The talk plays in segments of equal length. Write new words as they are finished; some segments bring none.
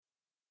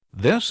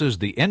This is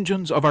the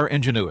Engines of Our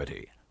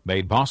Ingenuity,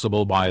 made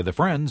possible by the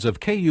Friends of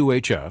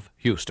KUHF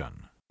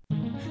Houston.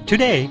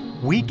 Today,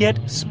 we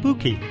get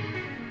spooky.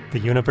 The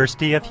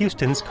University of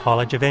Houston's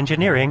College of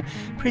Engineering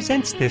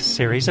presents this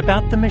series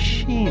about the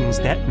machines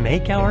that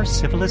make our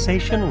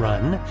civilization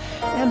run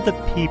and the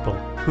people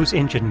whose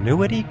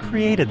ingenuity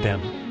created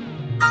them.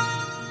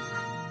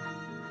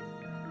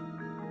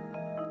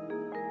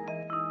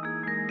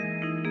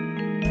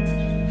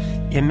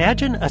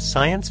 Imagine a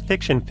science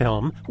fiction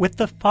film with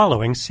the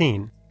following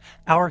scene.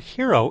 Our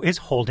hero is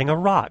holding a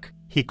rock.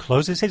 He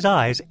closes his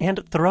eyes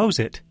and throws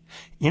it.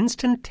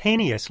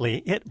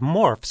 Instantaneously, it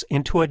morphs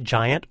into a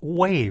giant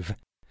wave.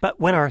 But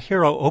when our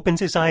hero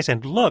opens his eyes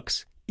and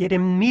looks, it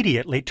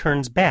immediately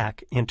turns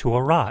back into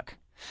a rock.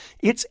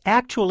 It's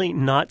actually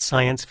not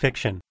science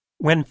fiction.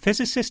 When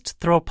physicists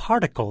throw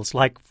particles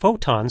like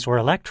photons or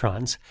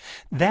electrons,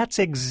 that's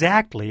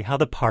exactly how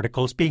the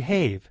particles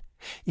behave.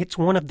 It's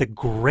one of the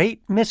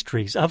great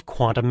mysteries of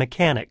quantum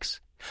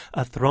mechanics.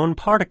 A thrown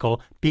particle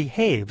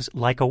behaves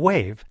like a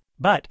wave,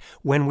 but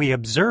when we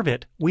observe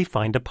it, we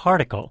find a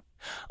particle.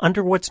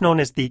 Under what's known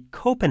as the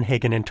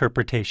Copenhagen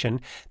interpretation,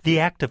 the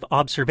act of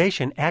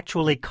observation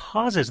actually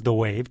causes the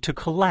wave to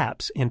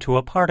collapse into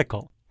a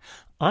particle.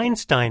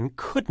 Einstein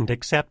couldn't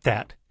accept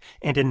that,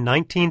 and in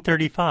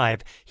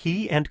 1935,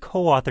 he and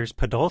co-authors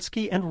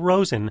Podolsky and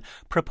Rosen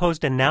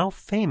proposed a now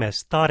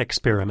famous thought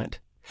experiment.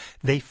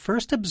 They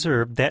first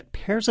observed that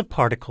pairs of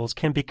particles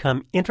can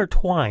become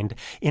intertwined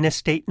in a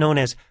state known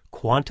as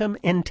quantum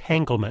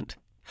entanglement.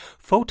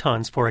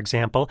 Photons, for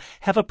example,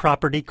 have a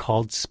property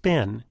called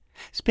spin.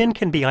 Spin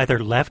can be either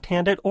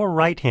left-handed or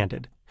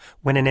right-handed.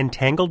 When an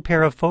entangled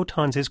pair of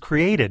photons is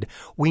created,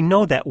 we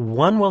know that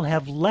one will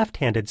have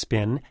left-handed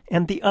spin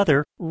and the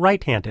other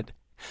right-handed.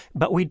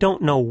 But we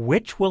don't know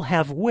which will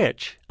have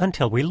which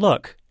until we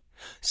look.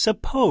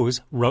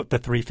 Suppose, wrote the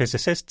three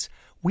physicists,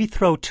 we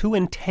throw two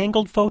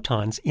entangled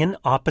photons in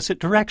opposite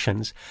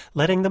directions,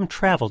 letting them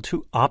travel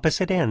to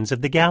opposite ends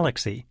of the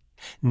galaxy.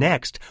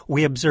 Next,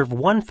 we observe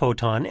one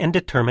photon and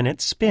determine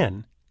its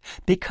spin.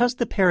 Because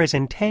the pair is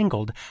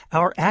entangled,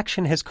 our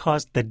action has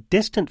caused the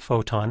distant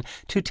photon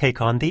to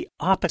take on the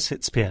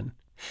opposite spin.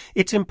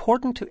 It's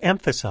important to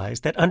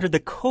emphasize that under the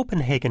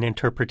Copenhagen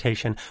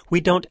interpretation,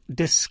 we don't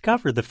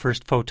discover the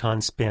first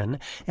photon spin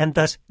and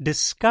thus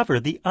discover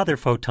the other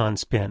photon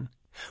spin.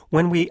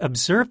 When we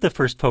observe the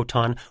first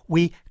photon,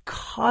 we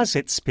cause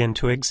its spin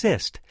to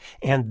exist,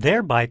 and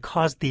thereby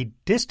cause the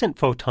distant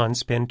photon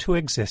spin to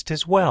exist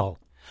as well.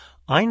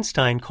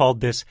 Einstein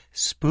called this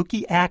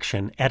spooky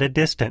action at a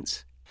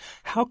distance.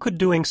 How could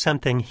doing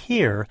something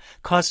here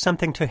cause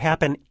something to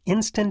happen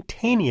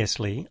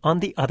instantaneously on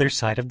the other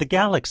side of the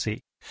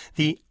galaxy?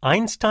 The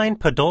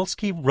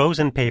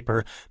Einstein-Podolsky-Rosen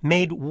paper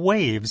made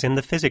waves in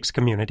the physics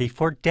community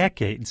for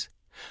decades.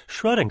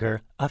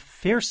 Schrödinger, a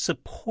fierce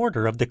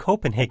supporter of the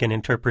Copenhagen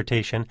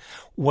interpretation,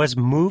 was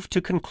moved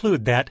to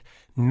conclude that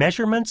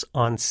measurements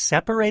on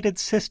separated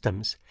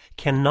systems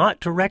cannot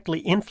directly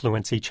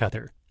influence each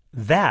other.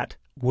 That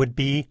would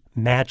be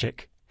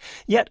magic.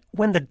 Yet,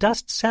 when the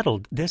dust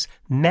settled, this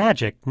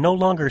magic no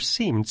longer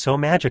seemed so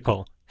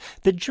magical.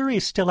 The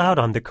jury's still out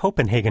on the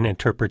Copenhagen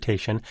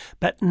interpretation,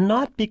 but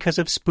not because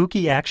of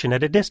spooky action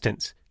at a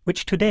distance,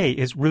 which today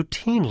is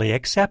routinely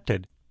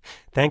accepted.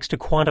 Thanks to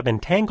quantum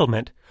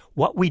entanglement,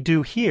 what we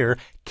do here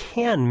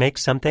can make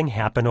something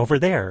happen over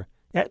there,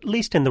 at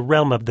least in the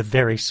realm of the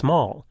very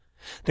small.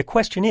 The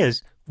question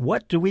is,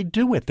 what do we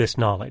do with this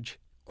knowledge?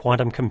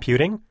 Quantum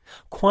computing?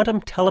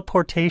 Quantum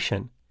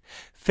teleportation?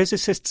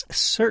 Physicists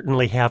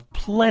certainly have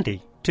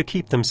plenty to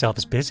keep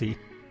themselves busy.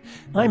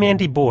 I'm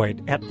Andy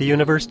Boyd at the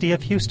University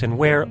of Houston,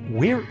 where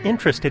we're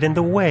interested in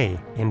the way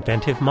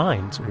inventive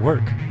minds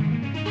work.